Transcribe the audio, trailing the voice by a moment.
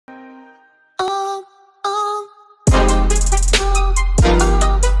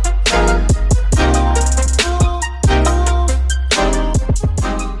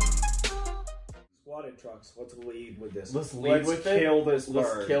this. Let's lead with it. Kill this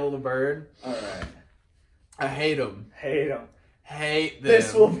bird. Let's kill the bird. All right. I hate them. Hate them. Hate them.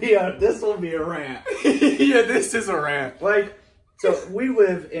 This will be a rant. Yeah, this is a rant. Like, so we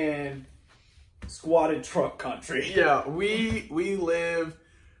live in squatted truck country. Yeah, we live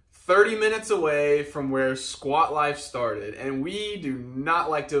 30 minutes away from where Squat Life started, and we do not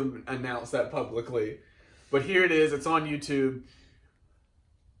like to announce that publicly. But here it is. It's on YouTube.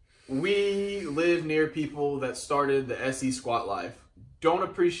 We live near people that started the SE Squat Life. Don't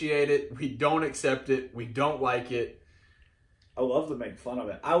appreciate it. We don't accept it. We don't like it. I love to make fun of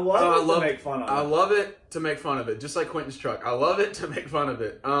it. I love to make fun of it. I love it to make fun of it. Just like Quentin's truck. I love it to make fun of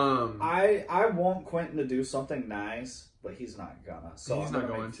it. I want Quentin to do something nice, but he's not gonna. So he's I'm not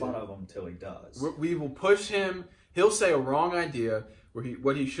gonna going make fun of him till he does. We will push him. He'll say a wrong idea where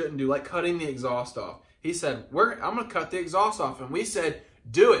what he shouldn't do, like cutting the exhaust off. He said, I'm going to cut the exhaust off. And we said,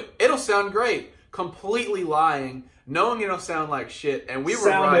 do it. It'll sound great. Completely lying, knowing it'll sound like shit. And we were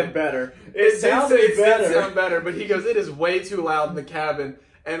right. Better. It sounded better. It sounded better. But he goes, it is way too loud in the cabin.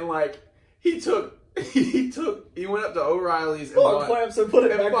 And like, he went up to O'Reilly's and bought clamps and put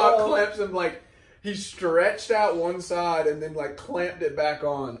it back on. Clamps and like, he stretched out one side and then like clamped it back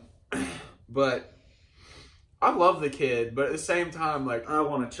on. But I love the kid, but at the same time, like, I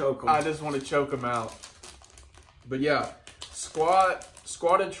want to choke him. I just want to choke him out. But yeah,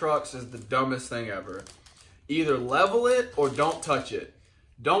 squatted trucks is the dumbest thing ever. Either level it or don't touch it.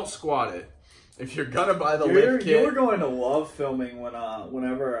 Don't squat it. If you're gonna buy the lift kit, you're going to love filming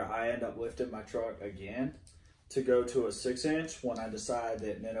whenever I end up lifting my truck again to go to a 6-inch when I decide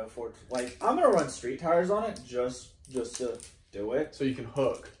that Minnow 4, like, I'm gonna run street tires on it just to do it, so you can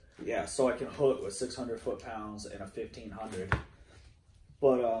hook. Yeah, so I can hook with 600 foot-pounds and a 1500.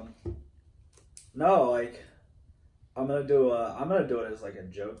 But no, like, I'm gonna do it as like a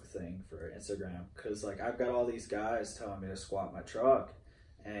joke thing for Instagram, because like I've got all these guys telling me to squat my truck,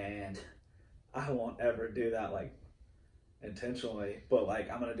 and I won't ever do that like intentionally. But like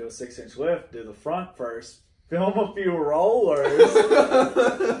I'm gonna do a 6-inch lift, do the front first, film a few rollers,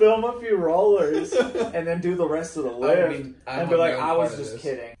 and then do the rest of the lift, and be like, I was just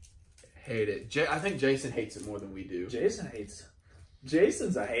kidding. Hate it. I think Jason hates it more than we do. Jason's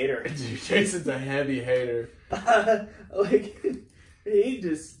a hater. Jason's a heavy hater. Like, he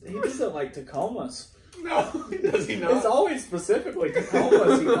doesn't like Tacomas. No, does he not? It's always specifically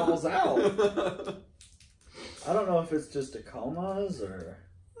Tacomas he calls out. I don't know if it's just Tacomas or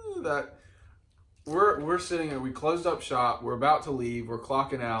that. We're sitting there. We closed up shop. We're about to leave. We're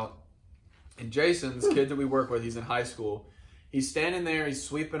clocking out. And Jason's kid that we work with, he's in high school. He's standing there. He's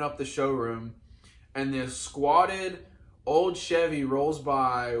sweeping up the showroom, and this squatted old Chevy rolls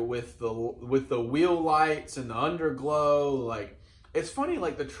by with the wheel lights and the underglow. Like, it's funny.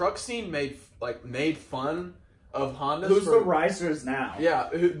 Like, the truck scene made fun of Hondas. Who's the risers now? Yeah,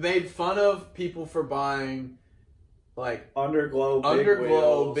 who made fun of people for buying like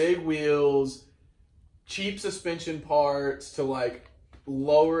underglow, big wheels, cheap suspension parts to like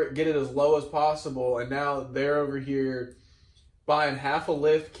get it as low as possible. And now they're over here buying half a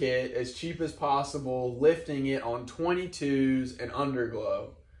lift kit as cheap as possible, lifting it on 22s and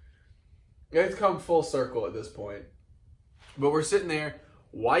underglow. It's come full circle at this point. But we're sitting there,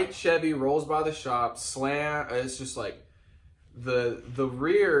 white Chevy rolls by the shop, slam. It's just like the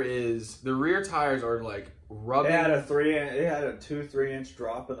rear tires are like rubbing. It had a 2-3-inch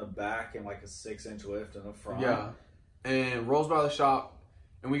drop in the back and like a 6-inch lift in the front. Yeah, and rolls by the shop,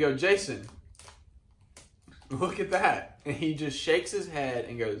 and we go, Jason, look at that. And he just shakes his head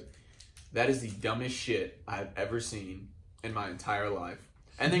and goes, that is the dumbest shit I've ever seen in my entire life.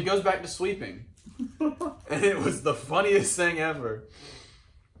 And then goes back to sweeping. And it was the funniest thing ever.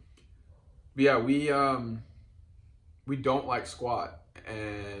 But yeah, we don't like squat.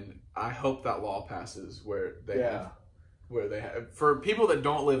 And I hope that law passes where they have for people that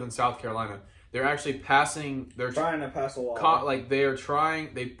don't live in South Carolina, they're actually passing, they're trying to pass a law.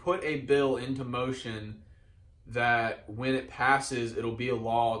 They put a bill into motion that when it passes, it'll be a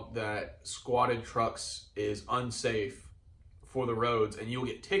law that squatted trucks is unsafe for the roads, and you'll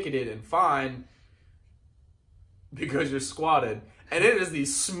get ticketed and fined because you're squatted. And it is the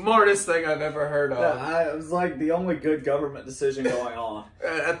smartest thing I've ever heard of. Yeah, it was like the only good government decision going on.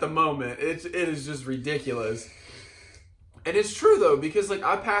 At the moment. It is just ridiculous. And it's true, though, because like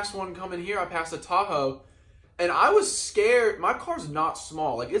I passed one coming here, I passed a Tahoe, and I was scared. My car's not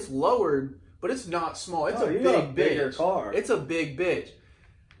small. Like, it's lowered, but it's not small. It's a big car. It's a big bitch.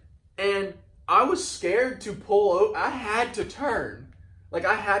 And I was scared to pull over. I had to turn. Like,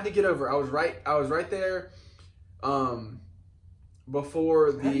 I had to get over. I was right there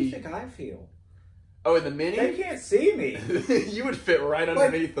before the... How do you think I feel? Oh, in the Mini? They can't see me. You would fit right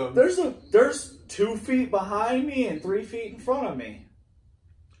underneath them. There's 2 feet behind me and 3 feet in front of me.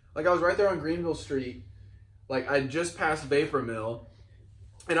 Like, I was right there on Greenville Street. Like, I just passed Vapor Mill.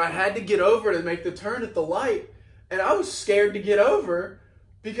 And I had to get over to make the turn at the light. And I was scared to get over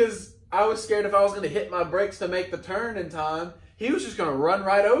because I was scared if I was going to hit my brakes to make the turn in time, he was just going to run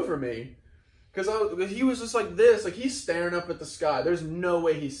right over me. Because he was just like this. Like, he's staring up at the sky. There's no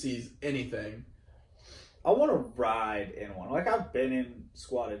way he sees anything. I want to ride in one. Like, I've been in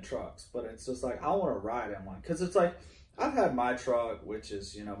squatted trucks, but it's just like, I want to ride in one. Because it's like, I've had my truck, which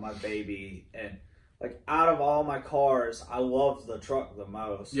is, you know, my baby. And, like, out of all my cars, I love the truck the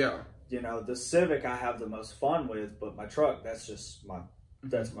most. Yeah. You know, the Civic I have the most fun with, but my truck, that's just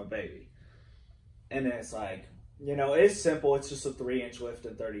that's my baby. And then it's like, you know, it's simple. It's just a 3-inch lift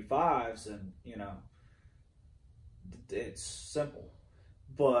and 35s. And, you know, it's simple.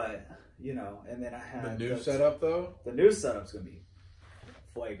 But... You know, and then I had the new setup though. The new setup's gonna be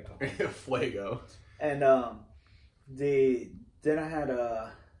fuego. Fuego. And then I had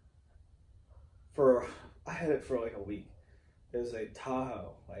I had it for like a week. It was a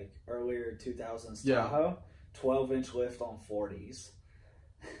Tahoe, like earlier 2000s Tahoe, 12-inch lift on 40s,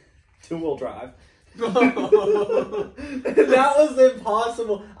 2-wheel drive. That was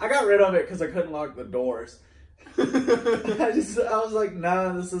impossible. I got rid of it because I couldn't lock the doors. I was like,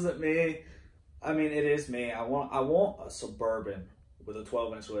 nah, this isn't me. I mean, it is me. I want a Suburban with a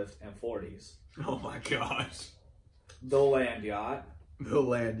 12-inch lift and 40s. Oh my gosh. The land yacht. The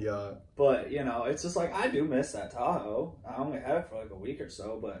land yacht. But, you know, it's just like, I do miss that Tahoe. I only had it for like a week or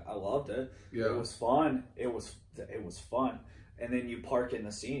so, but I loved it. Yeah. It was fun. It was fun. And then you park in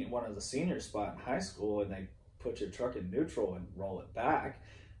one of the senior spot in high school, and they put your truck in neutral and roll it back.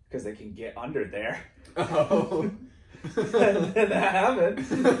 Because they can get under there. Oh. And that happened.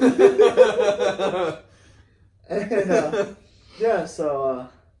 And, yeah, so,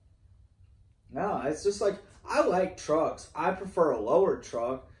 no, it's just like, I like trucks. I prefer a lower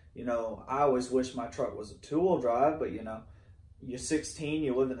truck. You know, I always wish my truck was a 2-wheel drive, but, you know, you're 16,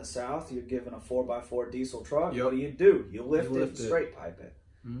 you live in the South, you're given a 4x4 diesel truck. Yep. What do? You lift it and straight pipe it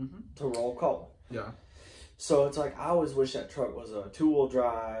to roll coal. Yeah. So it's like, I always wish that truck was a 2-wheel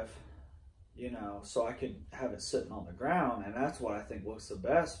drive, you know, so I could have it sitting on the ground. And that's what I think looks the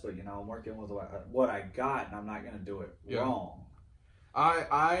best. But, you know, I'm working with what I got, and I'm not going to do it wrong.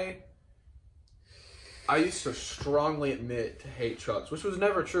 I used to strongly admit to hate trucks, which was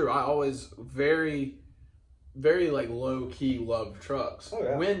never true. I always very, very, like, low-key loved trucks. Oh,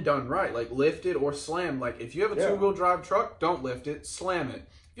 yeah. When done right, like, lifted or slammed. Like, if you have a 2-wheel drive truck, don't lift it, slam it.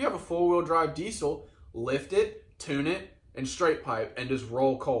 If you have a 4-wheel drive diesel, lift it, tune it, and straight pipe, and just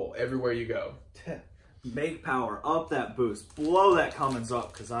roll coal everywhere you go. Make power, up that boost, blow that Cummins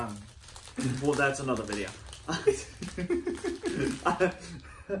up, because well, that's another video.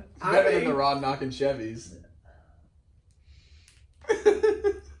 Better than the rod knocking Chevys.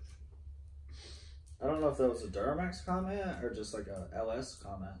 I don't know if that was a Duramax comment or just like a LS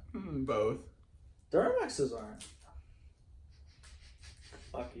comment. Both. Duramaxes aren't.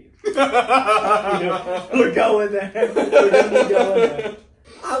 Fuck you. We're going there. We're going there.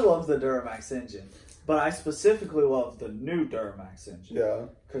 I love the Duramax engine, but I specifically love the new Duramax engine. Yeah.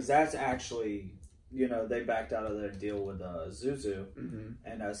 Because that's actually, you know, they backed out of their deal with Zuzu.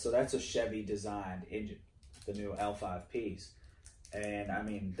 And so that's a Chevy designed engine, the new L5Ps. And I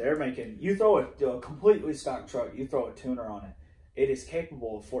mean, they're making, you throw a completely stock truck, you throw a tuner on it, it is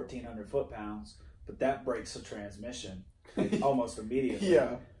capable of 1,400 foot-pounds, but that breaks the transmission almost immediately.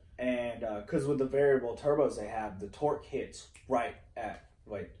 Yeah. And because with the variable turbos they have, the torque hits right at,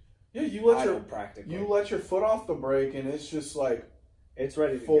 like, yeah, you let your foot off the brake and it's just like, it's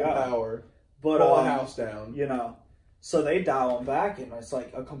ready to full go. Power. But pull a house down. You know, so they dial them back, and it's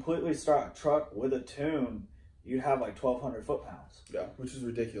like a completely stock truck with a tune. You'd have like 1,200 foot-pounds. Yeah, which is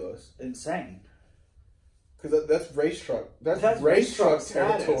ridiculous. Insane. Because that's race truck. That's race truck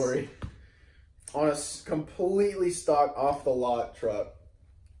territory. On a completely stock, off the lot truck.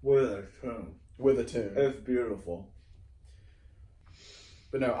 With a tune. With a tune. It's beautiful.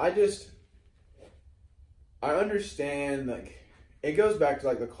 But no, I understand, like, it goes back to,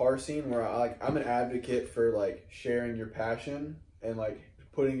 like, the car scene where I'm an advocate for, like, sharing your passion and, like,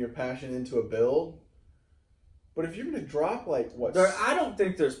 putting your passion into a build. But if you're going to drop, like, I don't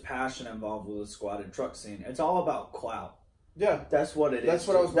think there's passion involved with the squatted truck scene. It's all about clout. Yeah. That's what it is.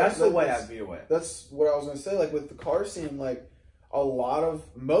 That's the way I view it. That's what I was going to say. Like, with the car scene, like,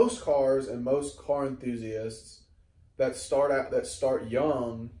 most cars and most car enthusiasts that start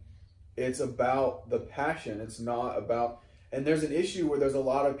young, it's about the passion. It's not about, And there's an issue where there's a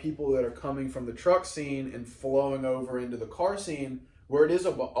lot of people that are coming from the truck scene and flowing over into the car scene, where it is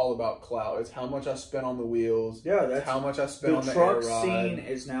all about clout. It's how much I spent on the wheels. Yeah, that's how much I spent on the truck air ride. scene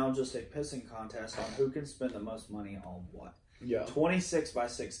is now just a pissing contest on who can spend the most money on what. Yeah. 26 by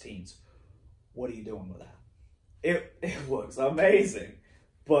 16s. What are you doing with that? It looks amazing,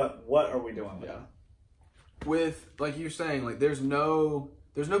 but what are we doing with that? With, like you're saying, like there's no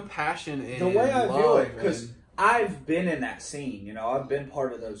passion in the way I view it, because and... I've been in that scene. You know, I've been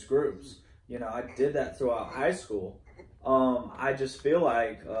part of those groups. You know, I did that throughout high school. I just feel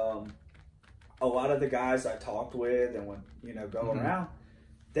like a lot of the guys I talked with and would, you know, go around,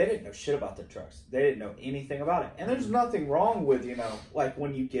 they didn't know shit about the trucks. They didn't know anything about it. And there's nothing wrong with, you know, like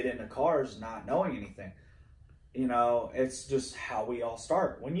when you get into cars not knowing anything. You know, it's just how we all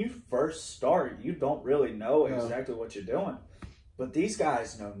start. When you first start, you don't really know exactly what you're doing. But these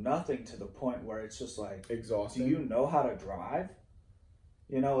guys know nothing to the point where it's just like, exhausting. Do you know how to drive?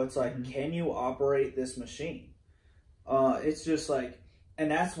 You know, it's like, can you operate this machine? It's just like,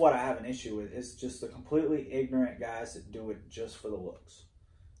 and that's what I have an issue with. It's just the completely ignorant guys that do it just for the looks.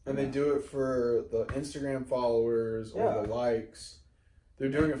 And they do it for the Instagram followers or the likes. They're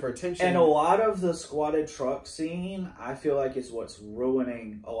doing it for attention. And a lot of the squatted truck scene, I feel like, is what's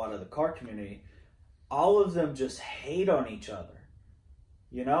ruining a lot of the car community. All of them just hate on each other.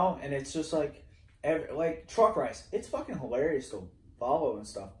 You know? And it's just like, like truck rice. It's fucking hilarious to follow and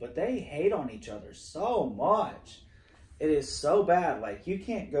stuff. But they hate on each other so much. It is so bad. Like, you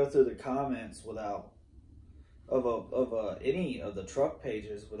can't go through the comments without, any of the truck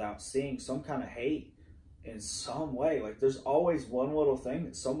pages without seeing some kind of hate in some way. Like, there's always one little thing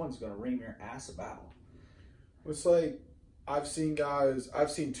that someone's going to ream your ass about. It's like, I've seen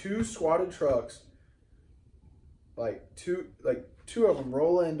two squatted trucks, two of them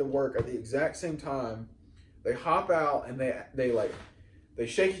roll into work at the exact same time. They hop out and they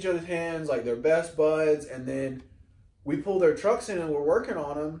shake each other's hands like they're best buds, and then we pull their trucks in and we're working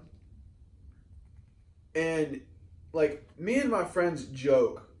on them. And like, me and my friends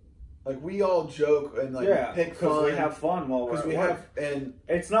joke. Like, we all joke and like pick fun. Because we have fun while we're at work. And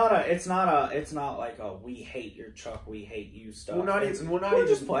it's not like a we hate your truck, we hate you stuff. We're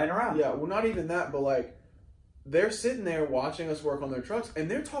just playing around. Yeah, well, not even that, but like, they're sitting there watching us work on their trucks, and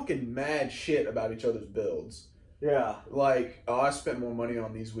they're talking mad shit about each other's builds. Yeah. Like, oh, I spent more money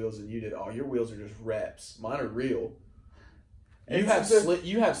on these wheels than you did. Oh, your wheels are just reps. Mine are real. You have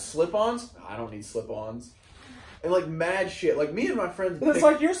slip-ons? I don't need slip-ons. And like mad shit. Like, me and my friends. It's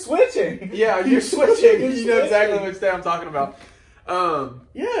like you're switching. Yeah, you're switching. You know exactly which day I'm talking about.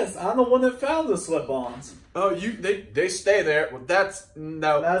 Yes, I'm the one that found the slip-ons. Oh, they stay there. Well, that's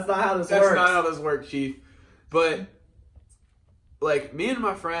not how this works. That's not how this works, Chief. But like, me and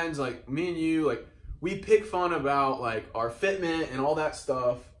my friends, like me and you, like, we pick fun about like our fitment and all that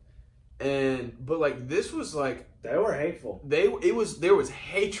stuff. But like, this was like, they were hateful. There was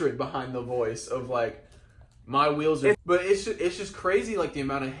hatred behind the voice of like, my wheels are, but it's just crazy, like, the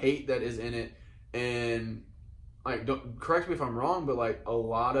amount of hate that is in it. And like, don't correct me if I'm wrong, but like, a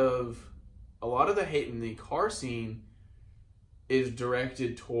lot of the hate in the car scene is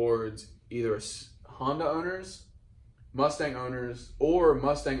directed towards either Honda owners, Mustang owners, or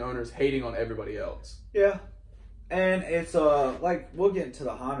Mustang owners hating on everybody else. Yeah. And it's like, we'll get into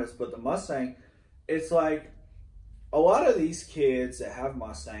the Hondas, but the Mustang, it's like, a lot of these kids that have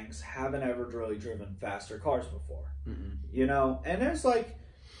Mustangs haven't ever really driven faster cars before. You know, and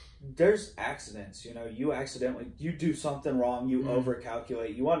there's accidents. You know, you do something wrong, you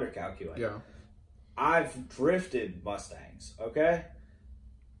overcalculate, you undercalculate. Yeah. I've drifted Mustangs, okay?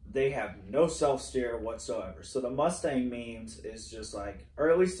 They have no self-steer whatsoever. So the Mustang memes is just like, or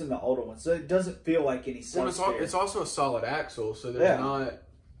at least in the older ones, so it doesn't feel like any self-steer. Well, it's also a solid axle, so there's not...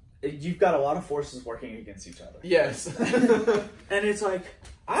 You've got a lot of forces working against each other. Yes. And it's like,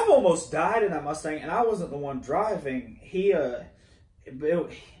 I've almost died in that Mustang, and I wasn't the one driving. It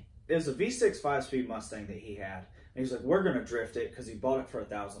was a V6 5-speed Mustang that he had. And he's like, we're going to drift it, because he bought it for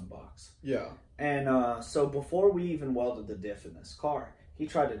 $1,000. Yeah. And so before we even welded the diff in this car, he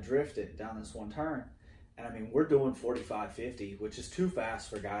tried to drift it down this one turn. And I mean, we're doing 45, 50, which is too fast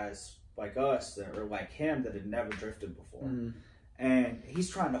for guys like us that are like him that had never drifted before. And he's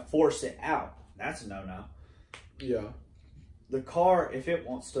trying to force it out. That's a no-no. Yeah. The car, if it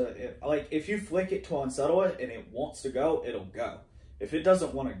wants to, if you flick it to unsettle it and it wants to go, it'll go. If it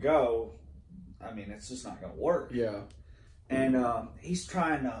doesn't want to go, I mean, it's just not going to work. Yeah. And he's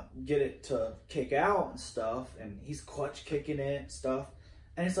trying to get it to kick out and stuff, and he's clutch kicking it and stuff.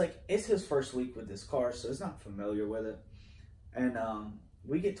 And it's like, it's his first week with this car, so he's not familiar with it. And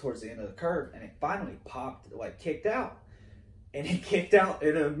we get towards the end of the curve, and it finally popped, like, kicked out. and he kicked out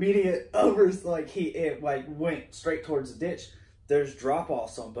an immediate it went straight towards the ditch. There's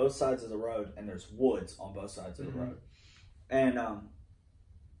drop-offs on both sides of the road, and there's woods on both sides of the road. And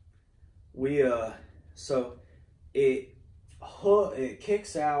so it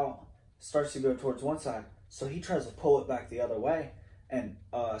kicks out, starts to go towards one side. So he tries to pull it back the other way, and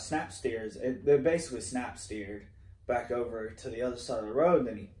snap steers. They basically snap steered back over to the other side of the road, and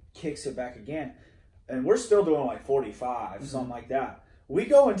then he kicks it back again. And we're still doing like 45, something like that. We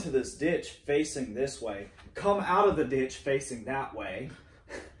go into this ditch facing this way, come out of the ditch facing that way.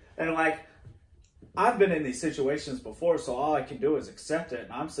 And like, I've been in these situations before, so all I can do is accept it.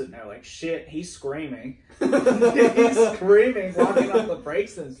 And I'm sitting there like, shit, he's screaming. He's screaming, locking up the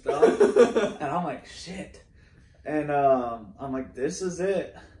brakes and stuff. And I'm like, shit. And I'm like, this is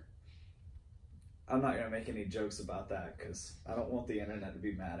it. I'm not going to make any jokes about that because I don't want the internet to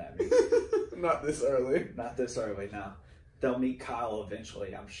be mad at me. Not this early. Not this early, no. They'll meet Kyle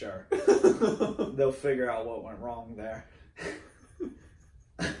eventually, I'm sure. They'll figure out what went wrong there.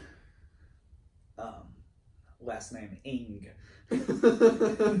 Last name, Ing. I'm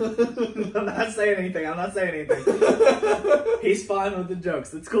not saying anything. He's fine with the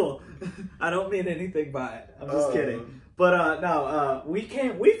jokes. It's cool. I don't mean anything by it. I'm just kidding. But no, we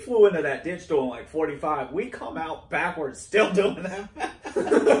flew into that ditch doing like 45. We come out backwards still doing that.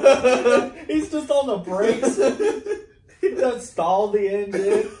 He's just on the brakes. He done stalled the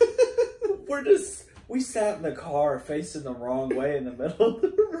engine. We sat in the car facing the wrong way in the middle of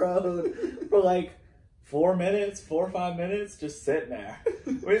the road for like 4 or 5 minutes, just sitting there.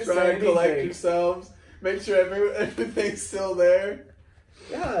 We didn't try and collect yourselves, make sure everything's still there.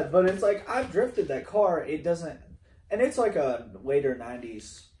 Yeah, but it's like, I've drifted that car. It doesn't, and it's like a later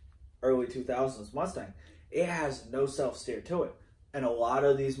 90s, early 2000s Mustang. It has no self-steer to it. And a lot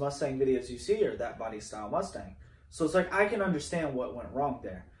of these Mustang videos you see are that body style Mustang. So it's like, I can understand what went wrong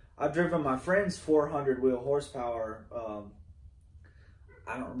there. I've driven my friend's 400 wheel horsepower,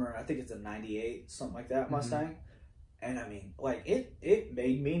 I don't remember, I think it's a 98, something like that Mustang. And I mean, like, it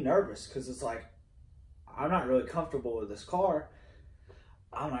made me nervous because it's like, I'm not really comfortable with this car.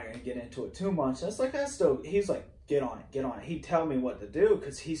 I'm not going to get into it too much. It's like, he's like, get on it. He'd tell me what to do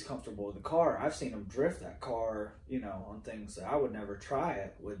because he's comfortable with the car. I've seen him drift that car, on things that I would never try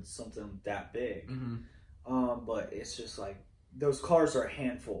it with something that big. But it's just like, those cars are a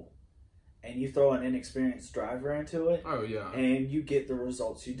handful. And you throw an inexperienced driver into it. Oh, yeah. And you get the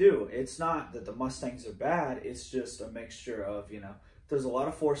results you do. It's not that the Mustangs are bad. It's just a mixture of, there's a lot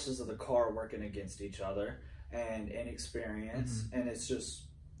of forces of the car working against each other and inexperience. And it's just,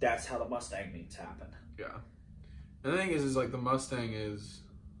 that's how the Mustang meets happen. Yeah. And the thing is like the Mustang it's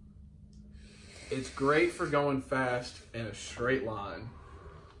great for going fast in a straight line.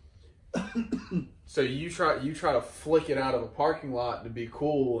 So you try to flick it out of a parking lot to be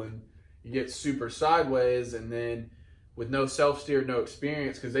cool, and you get super sideways, and then with no self-steer, no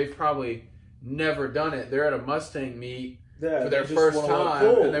experience, because they've probably never done it. They're at a Mustang meet for their first time,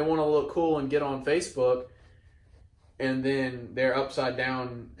 and they want to look cool and get on Facebook, and then they're upside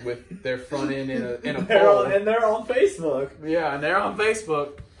down with their front end in a pole. And they're on Facebook. Yeah, and they're on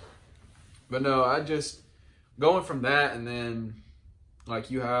Facebook. But no, I just, going from that, and then,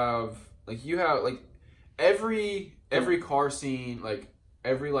 every car scene,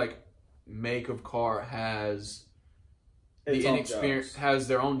 every make of car has the inexperience, has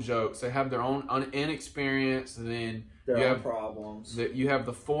their own jokes. They have their own inexperience, and then you have problems. You have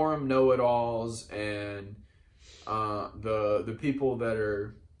the forum know-it-alls, and the people that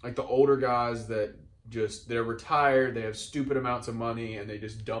are like the older guys that they're retired, they have stupid amounts of money, and they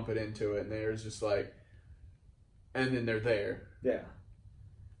just dump it into it, and there's just like, and then they're there. Yeah.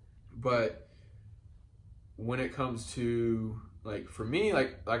 But when it comes to, for me,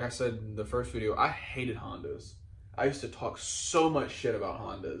 like I said in the first video, I hated Hondas. I used to talk so much shit about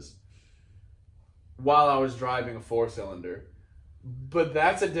Hondas while I was driving a 4-cylinder. But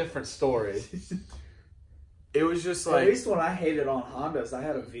that's a different story. It was just like... At least when I hated on Hondas, I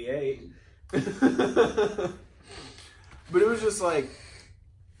had a V8. But it was just like...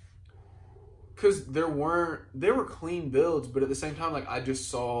 Because they were clean builds, but at the same time, I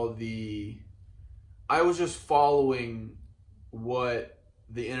just saw I was just following what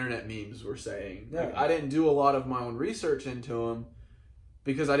the internet memes were saying. Yeah. I didn't do a lot of my own research into them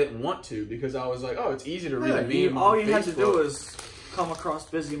because I didn't want to, because I was like, oh, it's easy to read a meme. All you had to do is come across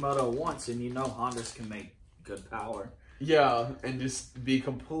Bisimoto once, and Hondas can make good power. Yeah, and just be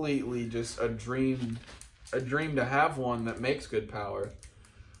completely just a dream to have one that makes good power.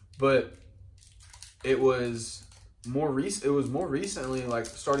 But it was it was more recently, like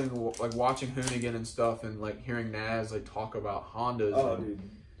starting to, like watching Hoonigan and stuff, and like hearing Naz like talk about Hondas. Oh, dude.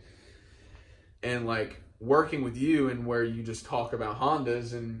 And like working with you, and where you just talk about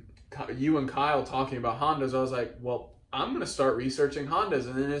Hondas, and you and Kyle talking about Hondas, I was like, well, I'm gonna start researching Hondas,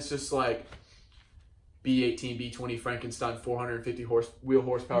 and then it's just like B18, B20 Frankenstein 450 wheel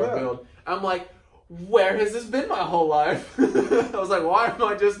horsepower build. I'm like, where has this been my whole life? I was like, why am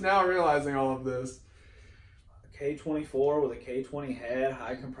I just now realizing all of this? K24 with a K20 head,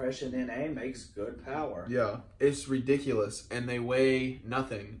 high compression NA makes good power. Yeah, it's ridiculous, and they weigh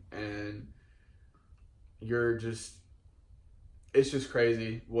nothing, and you're just, it's just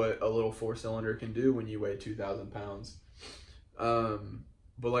crazy what a little 4-cylinder can do when you weigh 2,000 pounds.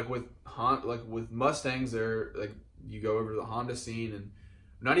 But like with Mustangs, they're like, you go over to the Honda scene, and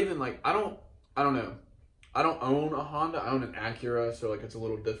not even like, I don't know. I don't own a Honda. I own an Acura, so like it's a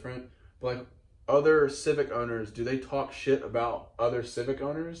little different. But like other Civic owners, do they talk shit about other Civic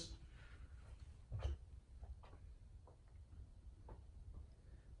owners?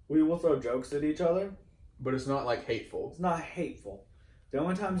 We will throw jokes at each other. But it's not like hateful. It's not hateful. The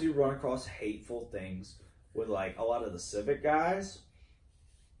only times you run across hateful things with like a lot of the Civic guys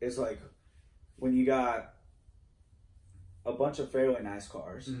is like when you got a bunch of fairly nice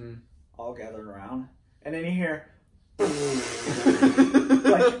cars all gathered around, and then you hear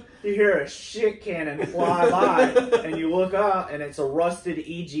like you hear a shit cannon fly by, and you look up and it's a rusted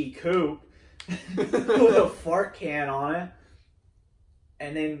EG coupe with a fart can on it,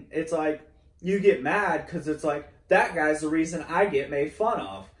 and then it's like you get mad because it's like that guy's the reason I get made fun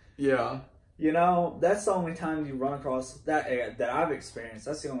of. Yeah. You know, that's the only time you run across that I've experienced.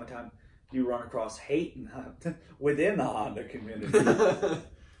 That's the only time you run across hate within the Honda community.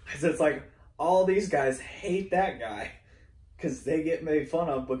 Because it's like all these guys hate that guy because they get made fun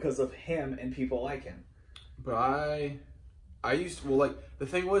of because of him and people like him. But I used to, well, like the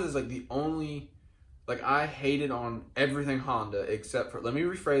thing was is like the only, like I hated on everything Honda except for, let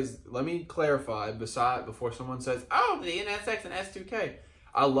me clarify before someone says, oh, the NSX and S2K.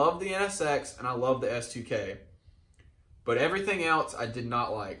 I love the NSX and I love the S2K. But everything else I did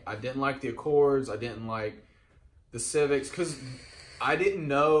not like. I didn't like the Accords. I didn't like the Civics because I didn't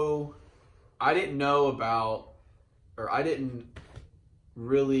know about, or I didn't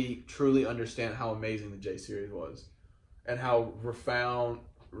really truly understand how amazing the J series was and how refined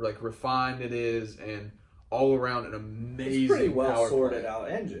it is, and all around an amazing, it's pretty well sorted out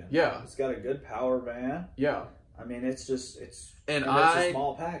engine. Yeah, it's got a good power band. Yeah, I mean it's and it's a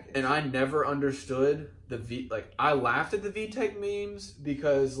small package. And I never understood I laughed at the VTEC memes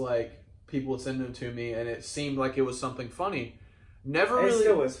because like people would send them to me and it seemed like it was something funny. It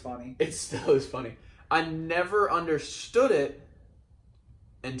still is funny. It still is funny. I never understood it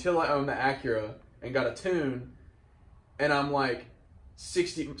until I owned the Acura and got a tune, and I'm like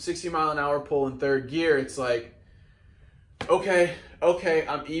 60 mile an hour pull in third gear. It's like, okay,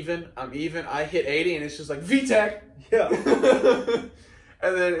 I'm even. I hit 80 and it's just like VTEC. Yeah.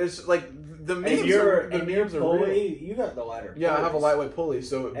 And then it's like the memes. And your Pulley, real. You got the lighter. Yeah, I have a lightweight pulley,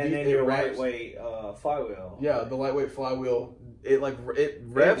 so your lightweight flywheel. Yeah, the lightweight flywheel. It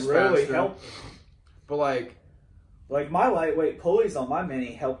revs really faster. Helped. But like my lightweight pulleys on my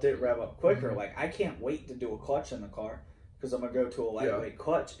Mini helped it rev up quicker. Like I can't wait to do a clutch in the car because I'm gonna go to a lightweight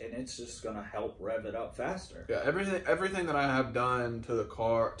clutch and it's just gonna help rev it up faster. Yeah, everything that I have done to the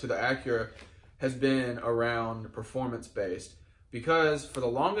Acura has been around performance based, because for the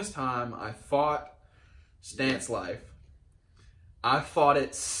longest time I fought stance life. I fought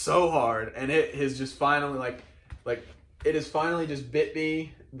it so hard, and it has just finally it has finally just bit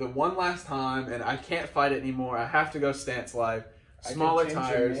me the one last time, and I can't fight it anymore. I have to go stance life, smaller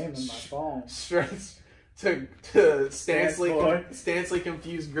tires, your name in my phone. Stress to Stansley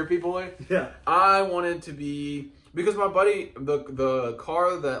confused grippy boy. Yeah, I wanted to be, because my buddy, the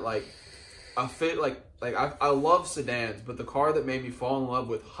car that I love sedans, but the car that made me fall in love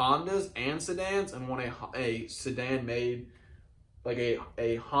with Hondas and sedans and want a sedan made like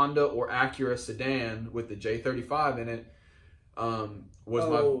a Honda or Acura sedan with the J35 in it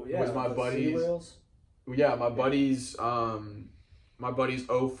was my buddy's. Yeah, my buddy's my buddy's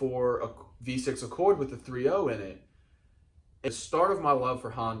 04 V6 Accord with the 3.0 in it. The start of my love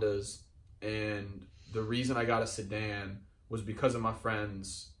for Hondas, and the reason I got a sedan was because of my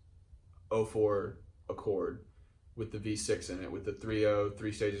friend's 04 Accord with the V6 in it, with the 3.0,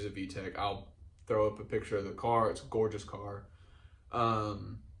 3 stages of VTEC. I'll throw up a picture of the car. It's a gorgeous car.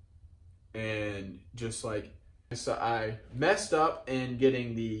 And just like, so I messed up in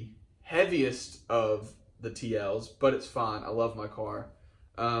getting the heaviest of the TLs, but it's fine. I love my car.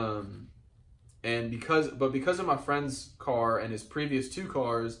 And because of my friend's car and his previous 2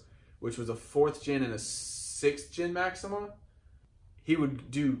 cars, which was a 4th gen and a 6th gen Maxima, he would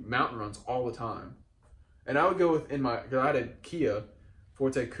do mountain runs all the time. And I would go because I had a Kia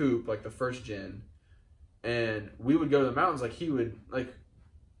Forte Coupe, like the 1st gen, and we would go to the mountains. Like he would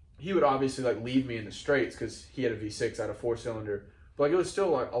obviously like leave me in the straights because he had a V6 out of 4-cylinder, but like it was still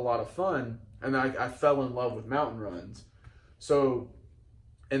like a lot of fun. And I fell in love with mountain runs. So,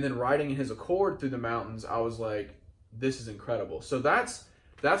 and then riding his Accord through the mountains, I was like, this is incredible. So that's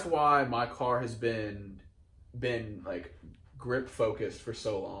why my car has been like grip focused for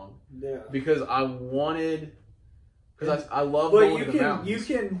so long. Yeah. Because I love going to the mountains.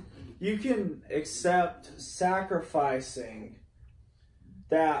 You can accept sacrificing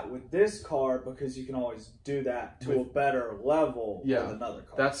that with this car because you can always do that to a better level with another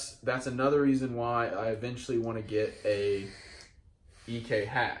car. That's another reason why I eventually want to get a EK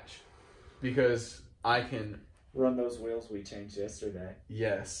hatch, because I can run those wheels we changed yesterday.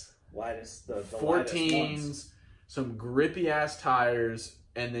 Yes. The 14s, some grippy ass tires,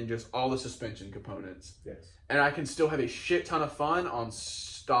 and then just all the suspension components. Yes. And I can still have a shit ton of fun on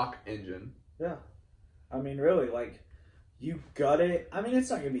stock engine. Yeah. I mean, really, like, you gut it. I mean, it's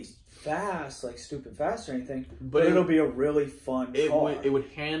not going to be fast, like stupid fast or anything, but it'll be a really fun car. It would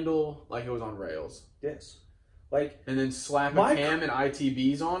handle like it was on rails. Yes. Like, and then slap a cam and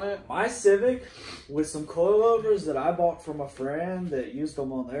ITBs on it. My Civic with some coilovers that I bought from a friend that used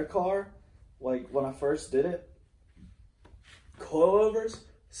them on their car, like when I first did it. Coilovers,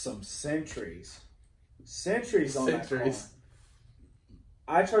 some Centuries on that car.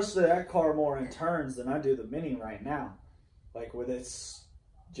 I trusted that car more in turns than I do the Mini right now, like with its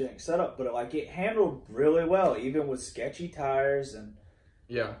jank setup. But like it handled really well, even with sketchy tires and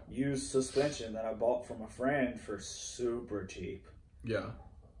used suspension that I bought from a friend for super cheap. Yeah.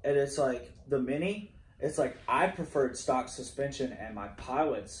 And it's like the Mini, it's like I preferred stock suspension and my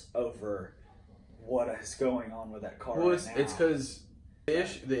pilots over what is going on with that car right now. It's because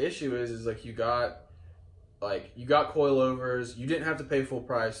the issue is like you got coilovers. You didn't have to pay full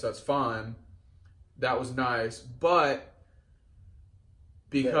price. So that's fine. That was nice. But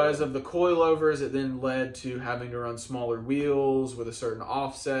because of the coilovers, it then led to having to run smaller wheels with a certain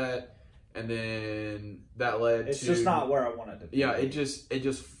offset, and then that led to... It's just not where I wanted to be. Yeah, it just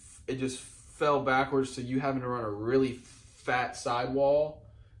fell backwards to you having to run a really fat sidewall.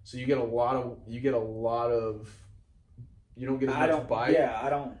 So you get a lot of you don't get as much bite. Yeah, I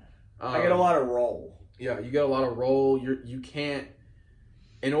don't. I get a lot of roll. Yeah, you get a lot of roll. You can't,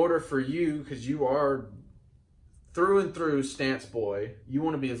 in order for you, because you are through and through stance boy, you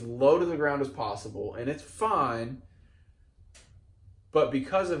want to be as low to the ground as possible, and it's fine. But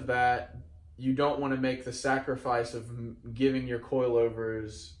because of that, you don't want to make the sacrifice of giving your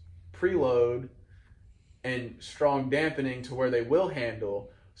coilovers preload and strong dampening to where they will handle.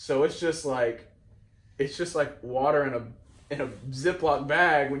 So it's just like water in a Ziploc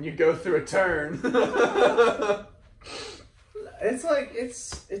bag when you go through a turn. It's like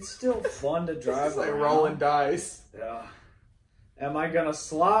it's still fun to drive. It's like rolling dice. Yeah. Am I gonna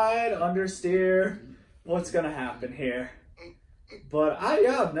slide, understeer? What's gonna happen here? But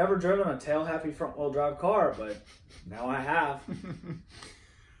I've never driven a tail happy front wheel drive car, but now I have.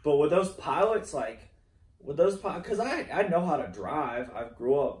 But with those pilots, because I know how to drive. I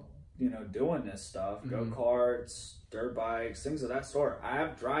grew up, doing this stuff, go-karts, dirt bikes, things of that sort. I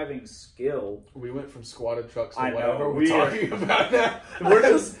have driving skill. We went from squatted trucks to whatever we're talking about now.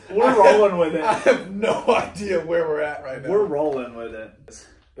 We're rolling with it. I have no idea where we're at right now. We're rolling with it.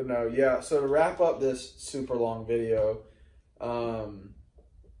 But no, yeah. So to wrap up this super long video,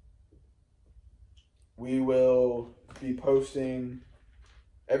 we will be posting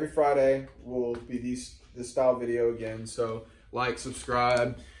every Friday. Will be this style video again. So like,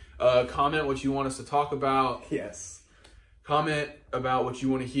 subscribe. Comment what you want us to talk about. Yes. Comment about what you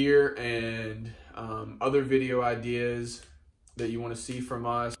want to hear and other video ideas that you want to see from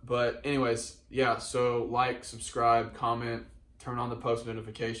us. But anyways, yeah, so like, subscribe, comment, turn on the post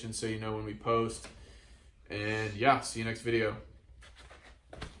notifications so you know when we post. And yeah, see you next video.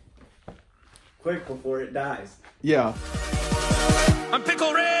 Quick before it dies. Yeah. I'm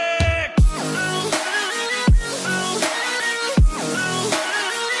Pickle